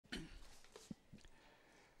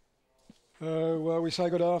We say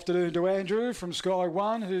good afternoon to Andrew from Sky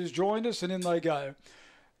One, who's joined us, and in they go.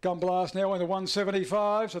 Gun Blast now in the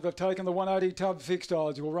 175, so they've taken the 180 tub fixed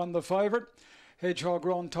odds. Will run the favourite. Hedgehog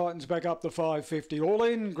Ron tightens back up the 550. All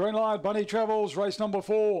in, green light, Bunny Travels, race number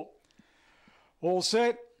 4. All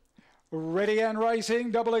set. Ready and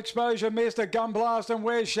racing, double exposure, Mr. Gun Blast, and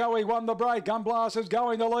where's Showy won the break. Gun Blast is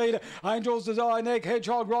going the lead. Angel's Desire neck,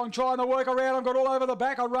 Hedgehog Wrong trying to work around and got all over the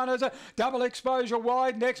back of runners. Double exposure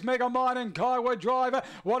wide, next Mega Mine and Kaiwood Driver.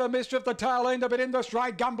 What a mischief, the tail end of it in the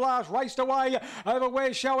straight. Gun Blast raced away over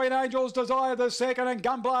where's Showy and Angel's Desire the second, and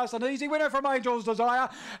Gun Blast an easy winner from Angel's Desire.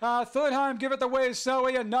 Third home, give it to where's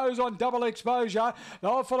Showy and nose on double exposure.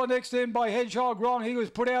 They'll follow next in by Hedgehog Wrong. He was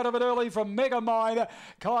put out of it early from Mega Mine.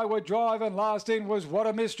 Kaiwood Driver. And last in was What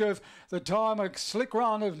a Mischief. The time a slick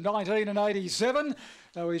run of 19.87.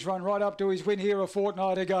 Though he's run right up to his win here a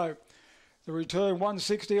fortnight ago. The return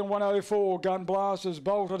 160 and 104. Gun Blast is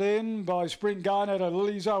bolted in by Spring Garnet and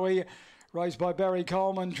Lily Zoe. Raced by Barry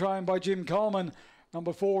Coleman, trained by Jim Coleman.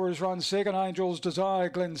 Number 4 is run second, Angel's Desire,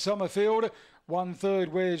 Glenn Summerfield. 1/3,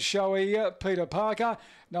 where's Showy, Peter Parker.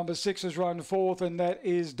 Number 6 is run 4th, and that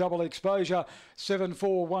is double exposure. 7,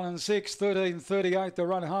 4, 1 and 6, 13.38 the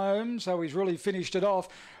run home. So he's really finished it off.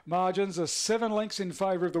 Margins are 7 lengths in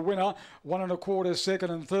favour of the winner. 1 1/4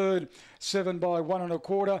 second and third. 7 by 1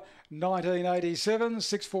 1/4. 19.87.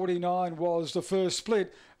 6.49 was the first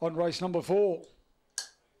split on race number 4.